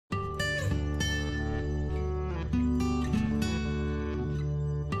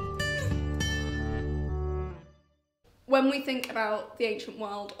When we think about the ancient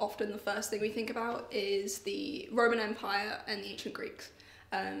world, often the first thing we think about is the Roman Empire and the ancient Greeks.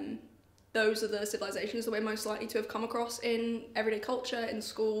 Those are the civilizations that we're most likely to have come across in everyday culture, in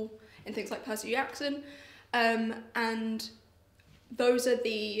school, in things like Percy Jackson. And those are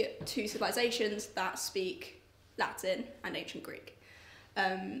the two civilizations that speak Latin and ancient Greek.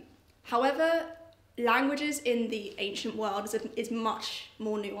 However, languages in the ancient world is much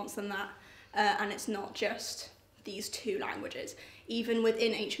more nuanced than that, and it's not just these two languages. Even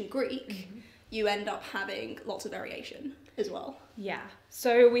within ancient Greek, you end up having lots of variation as well. Yeah,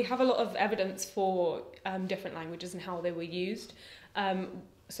 so we have a lot of evidence for different languages and how they were used.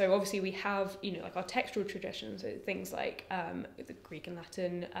 So obviously we have, like our textual traditions, so things like the Greek and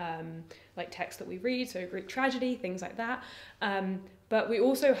Latin, like texts that we read, so Greek tragedy, things like that. But we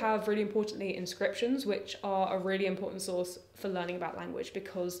also have, really importantly, inscriptions, which are a really important source for learning about language,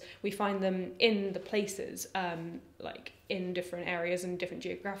 because we find them in the places, like in different areas and different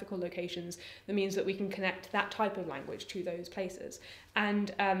geographical locations. That means that we can connect that type of language to those places.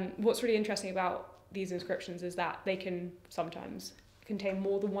 And what's really interesting about these inscriptions is that they can sometimes contain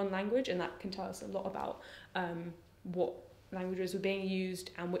more than one language, and that can tell us a lot about what languages were being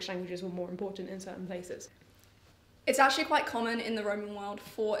used and which languages were more important in certain places. It's actually quite common in the Roman world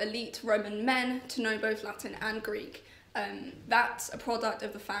for elite Roman men to know both Latin and Greek. That's a product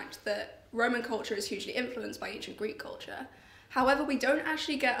of the fact that Roman culture is hugely influenced by ancient Greek culture. However, we don't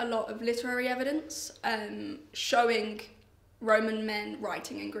actually get a lot of literary evidence showing Roman men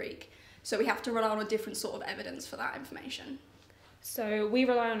writing in Greek. So we have to rely on a different sort of evidence for that information. So we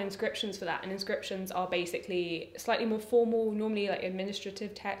rely on inscriptions for that, and inscriptions are basically slightly more formal, normally like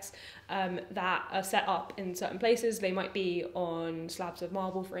administrative texts that are set up in certain places. They might be on slabs of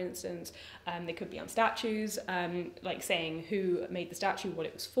marble, for instance. They could be on statues, like saying who made the statue, what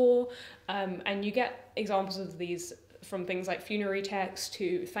it was for. And you get examples of these from things like funerary texts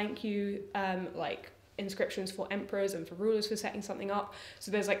to thank you, like inscriptions for emperors and for rulers for setting something up. So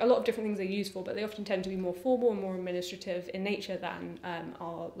there's like a lot of different things they're used for, but they often tend to be more formal and more administrative in nature than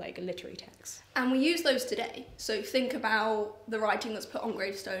our like literary texts. And we use those today. So think about the writing that's put on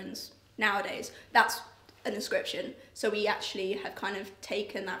gravestones nowadays. That's an inscription. So we actually have kind of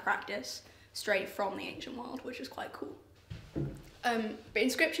taken that practice straight from the ancient world, which is quite cool. But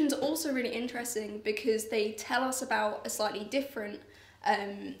inscriptions are also really interesting because they tell us about a slightly different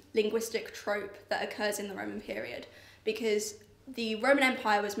linguistic trope that occurs in the Roman period, because the Roman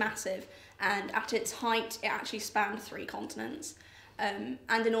Empire was massive, and at its height it actually spanned 3 continents,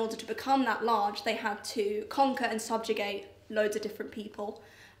 and in order to become that large they had to conquer and subjugate loads of different people,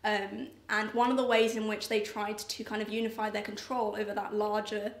 and one of the ways in which they tried to kind of unify their control over that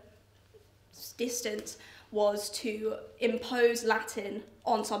larger distance was to impose Latin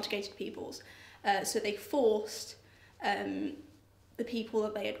on subjugated peoples. So they forced the people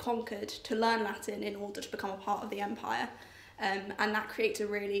that they had conquered to learn Latin in order to become a part of the empire, and that creates a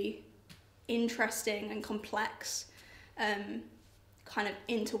really interesting and complex kind of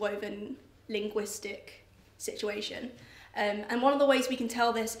interwoven linguistic situation. And one of the ways we can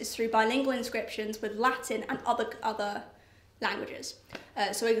tell this is through bilingual inscriptions with Latin and other languages.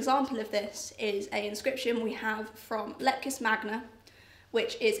 So an example of this is an inscription we have from Leptis Magna,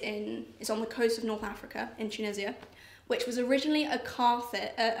 which is on the coast of North Africa in Tunisia, which was originally a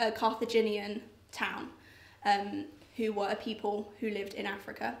Carthaginian town, who were a people who lived in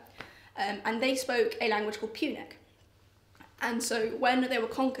Africa, and they spoke a language called Punic. And so when they were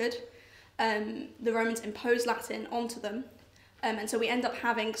conquered, the Romans imposed Latin onto them, and so we end up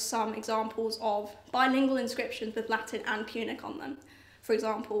having some examples of bilingual inscriptions with Latin and Punic on them. For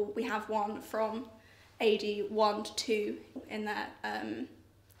example, we have one from AD 1 to 2 in their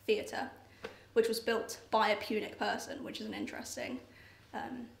theatre, which was built by a Punic person, which is an interesting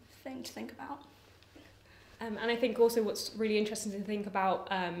thing to think about. And I think also what's really interesting to think about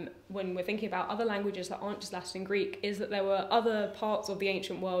when we're thinking about other languages that aren't just Latin and Greek is that there were other parts of the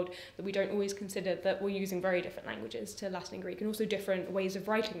ancient world that we don't always consider that were using very different languages to Latin and Greek, and also different ways of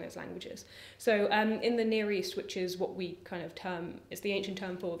writing those languages. So in the Near East, which is what we kind of term, it's the ancient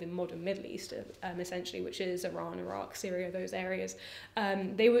term for the modern Middle East, essentially, which is Iran, Iraq, Syria, those areas.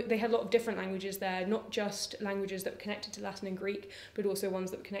 They had a lot of different languages there, not just languages that were connected to Latin and Greek, but also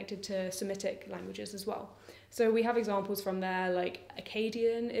ones that were connected to Semitic languages as well. So we have examples from there, like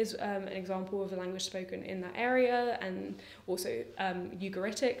Akkadian is an example of a language spoken in that area, and also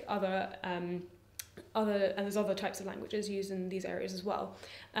Ugaritic, and there's other types of languages used in these areas as well.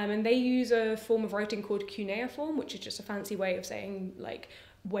 And they use a form of writing called cuneiform, which is just a fancy way of saying like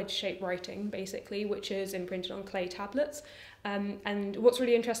wedge-shaped writing, basically, which is imprinted on clay tablets. And what's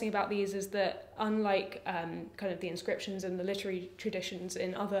really interesting about these is that unlike kind of the inscriptions and the literary traditions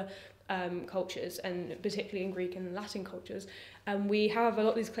in other cultures, and particularly in Greek and Latin cultures, we have a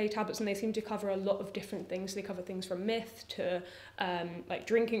lot of these clay tablets, and they seem to cover a lot of different things. They cover things from myth to like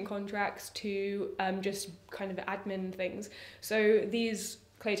drinking contracts to just kind of admin things. So these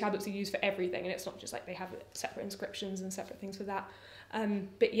clay tablets are used for everything, and it's not just like they have separate inscriptions and separate things for that.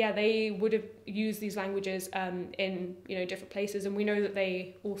 But yeah, they would have used these languages in different places, and we know that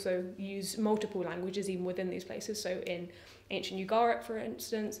they also use multiple languages even within these places. So in ancient Ugarit, for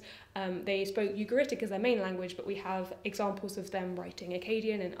instance, they spoke Ugaritic as their main language, but we have examples of them writing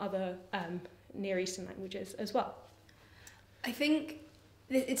Akkadian and other Near Eastern languages as well. I think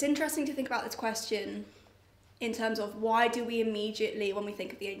it's interesting to think about this question in terms of why do we immediately, when we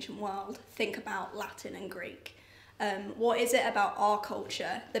think of the ancient world, think about Latin and Greek? What is it about our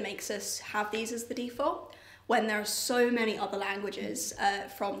culture that makes us have these as the default when there are so many other languages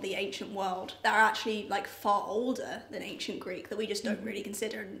from the ancient world that are actually like far older than ancient Greek that we just don't really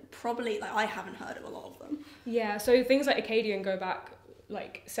consider, and probably like I haven't heard of a lot of them. Yeah, so things like Akkadian go back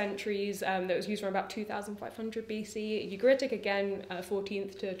like centuries. That was used from about 2500 BC. Ugaritic again,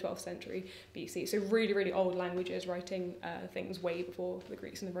 14th to 12th century BC. So really, really old languages writing things way before the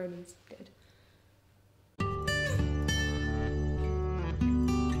Greeks and the Romans did.